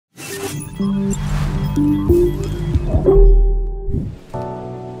Hello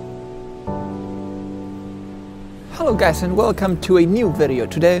guys and welcome to a new video.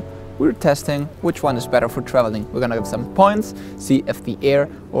 Today we're testing which one is better for traveling. We're gonna give some points, see if the Air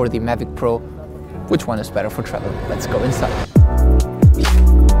or the MAVIC Pro, which one is better for traveling. Let's go inside.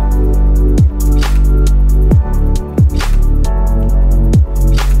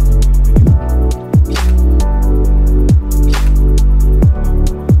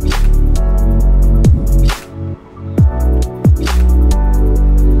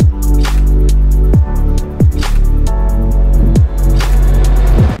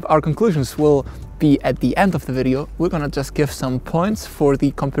 Our conclusions will be at the end of the video. We're gonna just give some points for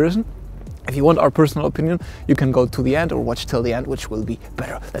the comparison. If you want our personal opinion, you can go to the end or watch till the end, which will be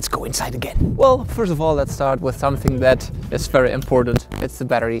better. Let's go inside again. Well, first of all, let's start with something that is very important. It's the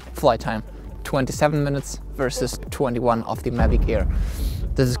battery flight time. 27 minutes versus 21 of the MAVIC Air.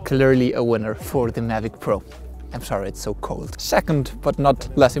 This is clearly a winner for the MAVIC Pro. I'm sorry, it's so cold. Second, but not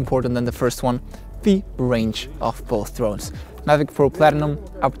less important than the first one, the range of both drones. MAVIC Pro Platinum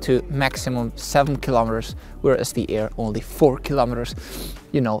up to maximum 7 kilometers, whereas the Air only 4 kilometers.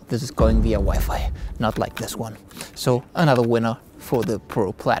 You know, this is going via Wi-Fi, not like this one. So another winner for the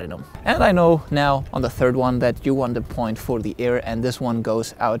Pro Platinum. And I know now on the third one that you want a point for the Air, and this one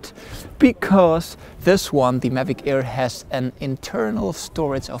goes out because this one, the MAVIC Air, has an internal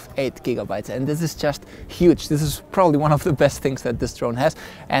storage of 8 gigabytes, and this is just huge. This is probably one of the best things that this drone has,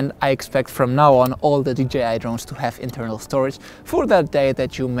 and I expect from now on all the DJI drones to have internal storage for that day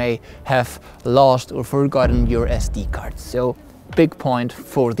that you may have lost or forgotten your SD card. So big point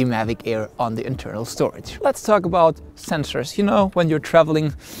for the MAVIC Air on the internal storage. Let's talk about sensors. You know, when you're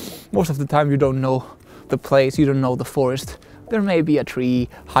traveling, most of the time you don't know the place, you don't know the forest. There may be a tree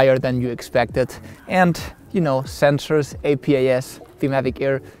higher than you expected. And, you know, sensors, APAS, the MAVIC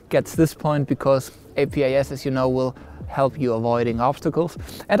Air gets this point because APAS, as you know, will help you avoiding obstacles.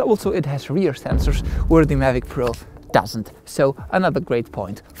 And also it has rear sensors where the MAVIC Pro doesn't. So another great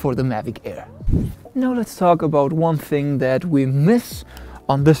point for the MAVIC Air. Now let's talk about one thing that we miss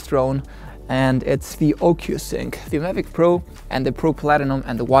on this drone, and it's the OcuSync. The MAVIC Pro and the Pro Platinum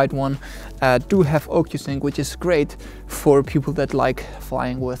and the white one do have OcuSync, which is great for people that like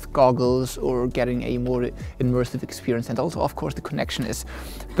flying with goggles or getting a more immersive experience. And also, of course, the connection is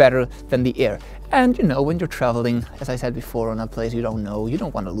better than the Air. And you know, when you're traveling, as I said before, on a place you don't know, you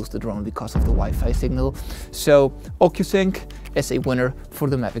don't want to lose the drone because of the Wi-Fi signal. So OcuSync is a winner for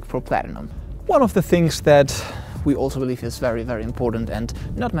the MAVIC Pro Platinum. One of the things that we also believe is very, very important and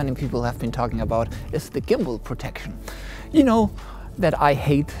not many people have been talking about is the gimbal protection. You know that I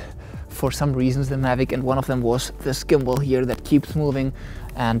hate for some reasons the MAVIC, and one of them was this gimbal here that keeps moving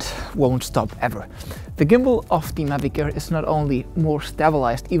and won't stop ever. The gimbal of the MAVIC Air is not only more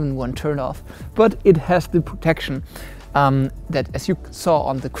stabilized even when turned off, but it has the protection that, as you saw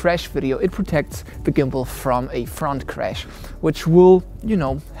on the crash video, it protects the gimbal from a front crash, which will, you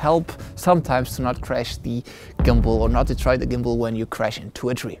know, help sometimes to not crash the gimbal or not to try the gimbal when you crash into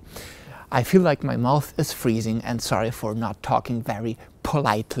a tree. I feel like my mouth is freezing, and sorry for not talking very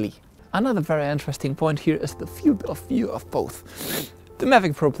politely. Another very interesting point here is the field of view of both. The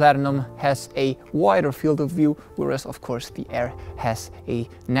MAVIC Pro Platinum has a wider field of view, whereas of course the Air has a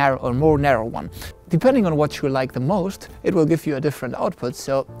narrow or more narrow one. Depending on what you like the most, it will give you a different output,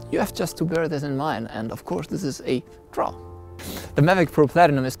 so you have just to bear this in mind, and of course this is a draw. The MAVIC Pro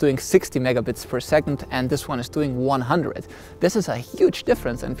Platinum is doing 60 megabits per second and this one is doing 100. This is a huge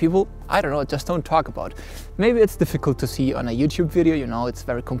difference and people, I don't know, just don't talk about it. Maybe it's difficult to see on a YouTube video, you know, it's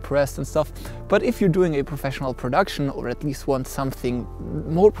very compressed and stuff, but if you're doing a professional production or at least want something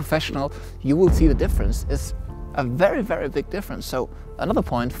more professional, you will see the difference. It's a very, very big difference. So another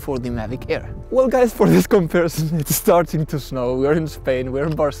point for the MAVIC Air. Well guys, for this comparison, it's starting to snow. We're in Spain, we're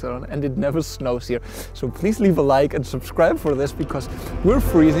in Barcelona, and it never snows here. So please leave a like and subscribe for this because we're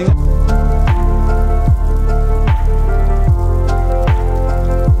freezing.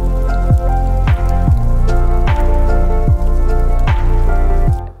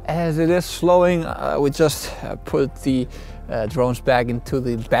 As it is slowing, we just put the drones back into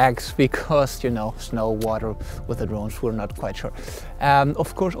the bags because, you know, snow, water with the drones, we're not quite sure.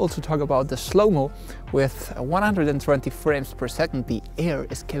 Of course, also talk about the slow-mo. With 120 frames per second, the Air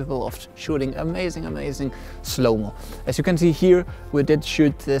is capable of shooting amazing slow-mo. As you can see here, we did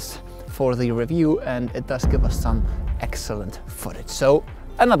shoot this for the review and it does give us some excellent footage. So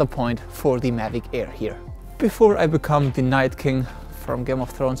another point for the MAVIC Air here. Before I become the Night King from Game of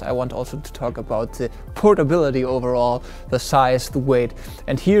Thrones, I want also to talk about the portability overall, the size, the weight.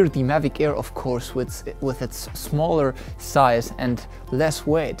 And here the MAVIC Air, of course, with its smaller size and less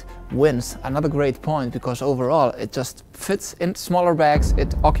weight, wins. Another great point, because overall it just fits in smaller bags,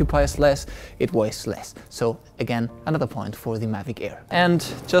 it occupies less, it weighs less. So again, another point for the MAVIC Air. And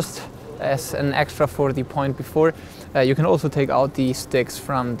just as an extra for the point before, you can also take out the sticks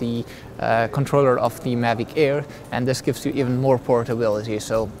from the controller of the MAVIC Air, and this gives you even more portability,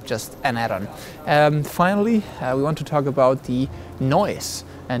 so just an add-on. Finally, we want to talk about the noise,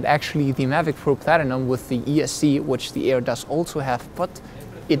 and actually the MAVIC Pro Platinum with the ESC, which the Air does also have, but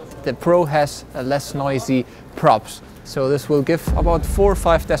the Pro has less noisy props. So this will give about 4 or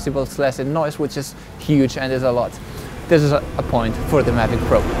 5 decibels less in noise, which is huge and is a lot. This is a point for the MAVIC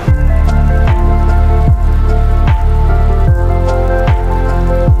Pro.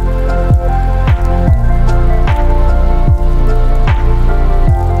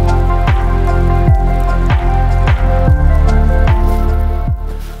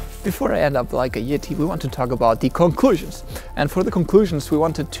 Before I end up like a Yeti, we want to talk about the conclusions. And for the conclusions, we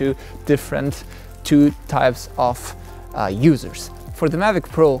wanted to different two types of users. For the MAVIC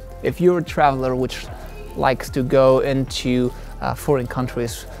Pro, if you're a traveler which likes to go into foreign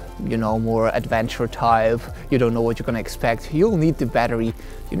countries, you know, more adventure type, you don't know what you're going to expect, you'll need the battery.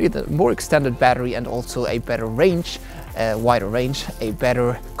 You need a more extended battery and also a better range, wider range, a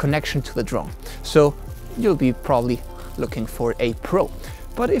better connection to the drone. So you'll be probably looking for a Pro.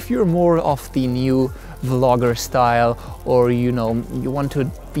 But if you're more of the new vlogger style, or you know, you want to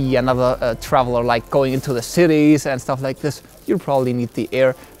be another traveler, like going into the cities and stuff like this, you'll probably need the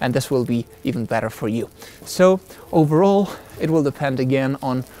Air, and this will be even better for you. So overall, it will depend again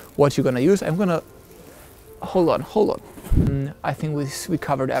on what you're gonna use. I'm gonna hold on. I think we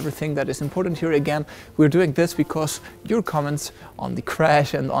covered everything that is important here. Again, we're doing this because your comments on the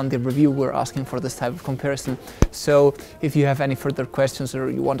crash and on the review were asking for this type of comparison. So if you have any further questions or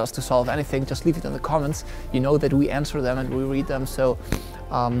you want us to solve anything, just leave it in the comments. You know that we answer them and we read them. So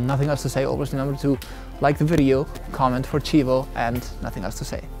nothing else to say. Always remember to like the video, comment for Chivo, and nothing else to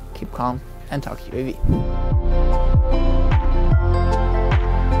say. Keep calm and talk UAV.